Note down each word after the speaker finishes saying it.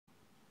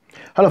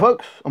Hello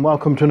folks, and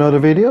welcome to another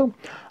video,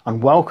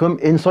 and welcome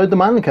inside the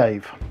man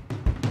cave.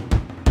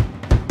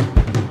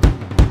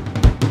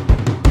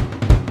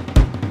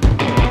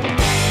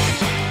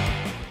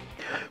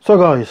 So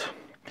guys,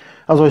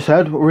 as I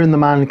said, we're in the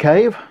man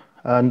cave,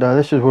 and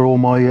this is where all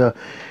my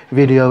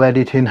video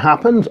editing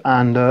happens,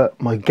 and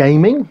my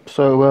gaming.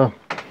 So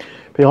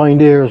behind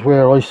here is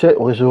where I sit,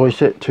 or this is where I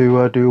sit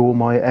to do all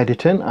my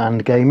editing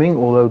and gaming,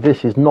 although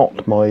this is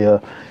not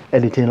my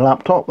editing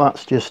laptop.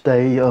 That's just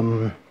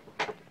a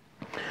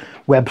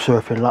web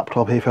surfing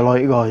laptop, if you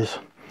like, guys.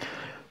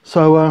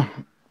 So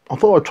I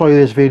thought I'd try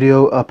this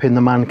video up in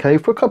the man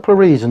cave for a couple of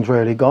reasons,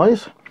 really,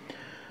 guys.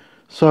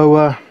 So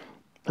I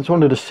just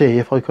wanted to see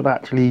if I could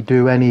actually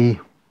do any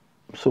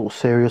sort of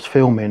serious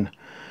filming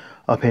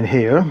up in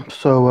here.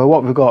 So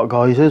what we've got,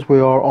 guys, is we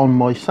are on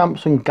my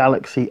Samsung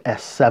Galaxy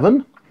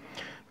S7,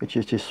 which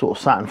is just sort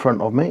of sat in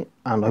front of me,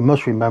 and I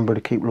must remember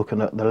to keep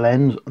looking at the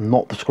lens,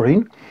 not the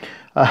screen.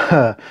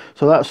 So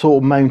that's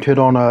sort of mounted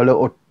on a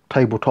little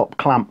tabletop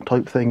clamp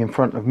type thing in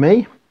front of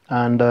me,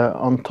 and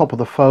on top of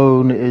the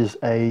phone is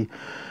a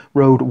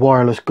Rode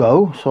Wireless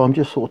Go. So I'm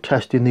just sort of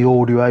testing the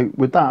audio out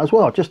with that as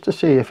well, just to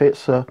see if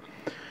it's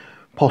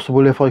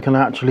possible, if I can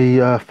actually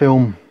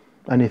film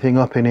anything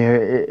up in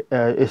here.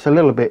 It's a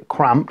little bit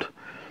cramped,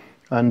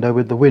 and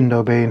with the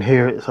window being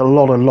here, it's a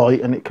lot of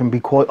light and it can be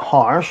quite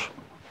harsh.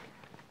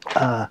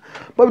 But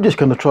we're just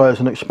going to try it as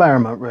an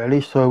experiment,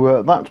 really.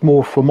 So that's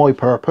more for my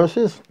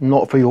purposes,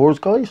 not for yours,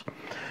 guys.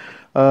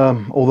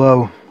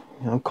 Although,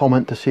 you know,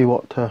 comment to see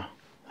what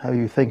how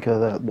you think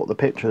of what the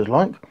picture is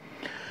like.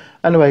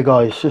 Anyway,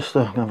 guys, just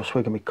gonna have a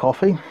swig of my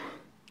coffee.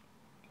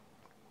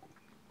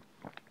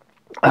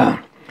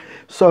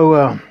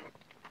 So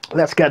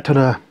let's get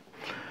to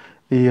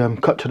the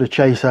cut to the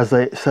chase, as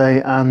they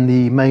say, and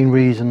the main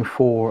reason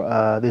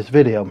for this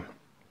video.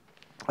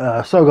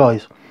 So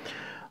guys,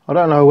 I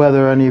don't know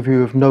whether any of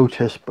you have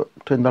noticed, but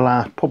in the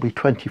last probably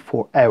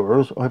 24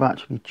 hours I've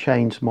actually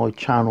changed my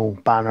channel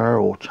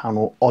banner or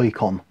channel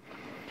icon.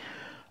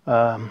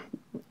 And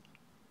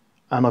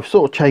I've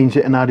sort of changed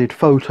it and added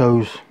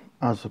photos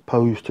as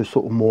opposed to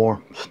sort of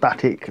more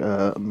static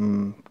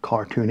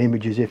cartoon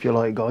images, if you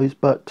like, guys.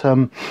 But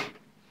the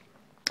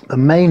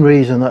main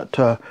reason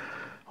that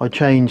I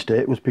changed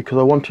it was because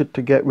I wanted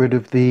to get rid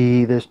of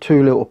there's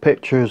two little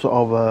pictures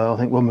of I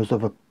think one was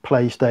of a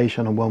PlayStation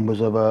and one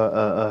was of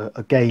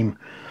a game,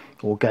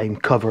 or game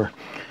cover,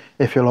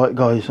 if you like,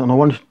 guys. And I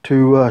wanted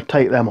to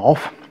take them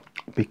off,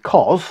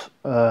 because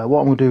what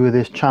I'm going to do with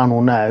this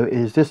channel now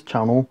is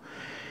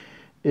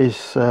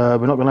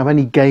we're not going to have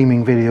any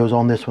gaming videos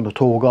on this one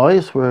at all,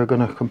 guys. We're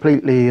going to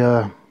completely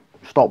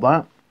stop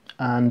that,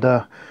 and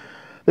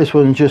this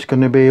one's just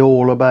going to be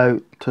all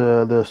about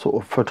the sort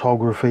of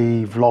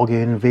photography,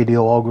 vlogging,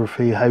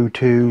 videography,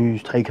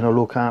 how-tos, taking a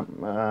look at,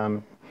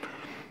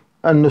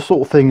 and the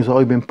sort of things that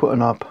I've been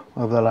putting up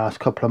over the last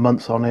couple of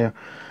months on here.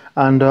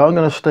 And I'm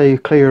going to stay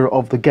clear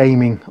of the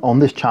gaming on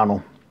this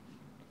channel.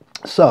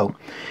 So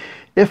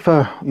if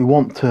you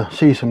want to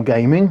see some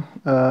gaming,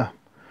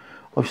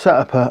 I've set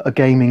up a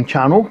gaming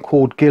channel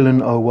called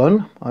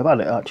Gillen01. I've had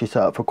it actually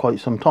set up for quite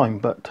some time,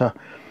 but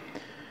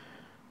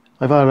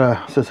I've had,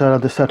 as I said, I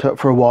had this set up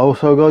for a while.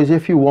 So guys,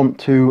 if you want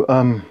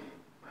to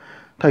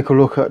take a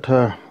look at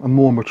a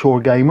more mature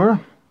gamer,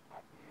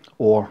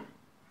 or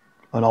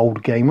an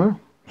old gamer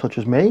such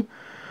as me,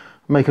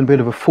 making a bit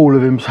of a fool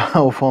of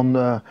himself on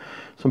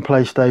some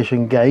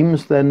PlayStation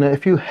games, then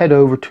if you head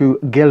over to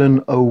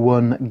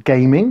Gillen01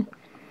 Gaming,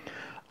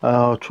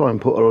 I'll try and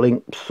put a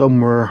link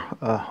somewhere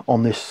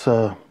on this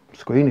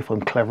screen if I'm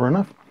clever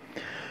enough.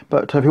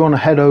 But if you want to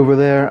head over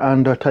there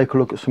and take a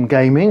look at some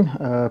gaming,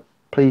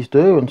 please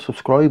do, and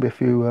subscribe if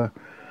you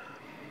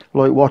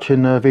like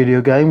watching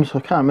video games. I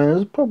can't remember,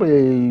 there's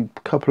probably a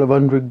couple of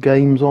 100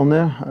 games on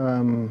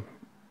there,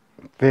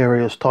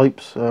 various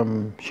types,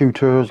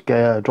 shooters,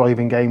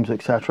 driving games,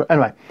 etc.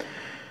 Anyway,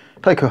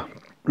 take a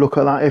look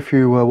at that if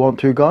you want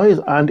to, guys.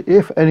 And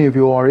if any of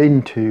you are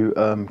into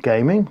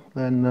gaming,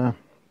 then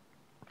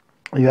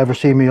you ever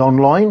see me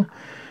online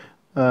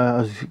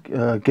as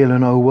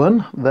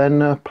Gillen01,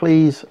 then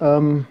please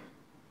come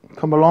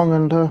along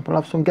and we'll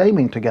have some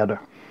gaming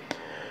together.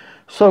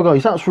 So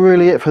guys, that's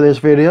really it for this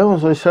video.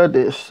 As I said,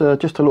 it's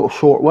just a little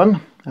short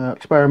one,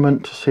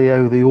 experiment to see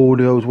how the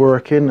audio's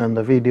working and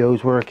the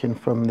video's working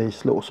from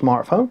this little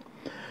smartphone,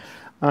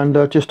 and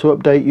just to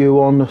update you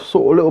on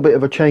sort of a little bit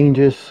of a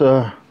changes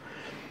to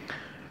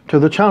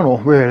the channel,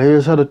 really.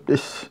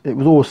 It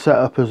was always set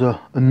up as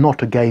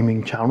not a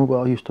gaming channel,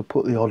 but I used to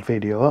put the odd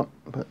video up,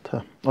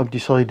 but I've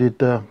decided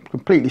to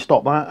completely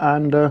stop that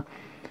and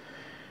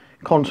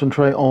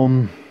concentrate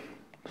on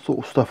sort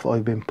of stuff that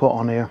I've been put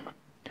on here.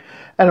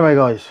 Anyway,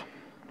 guys,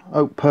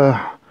 hope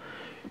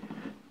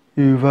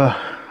you've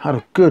had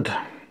a good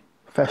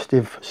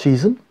festive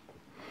season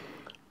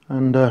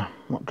and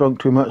not drunk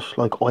too much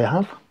like I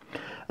have.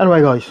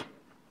 Anyway, guys,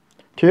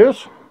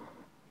 cheers.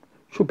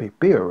 Should be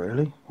beer,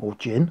 really, or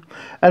gin.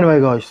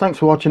 Anyway, guys, thanks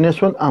for watching this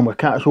one, and we'll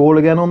catch you all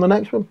again on the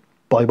next one.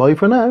 Bye bye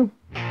for now.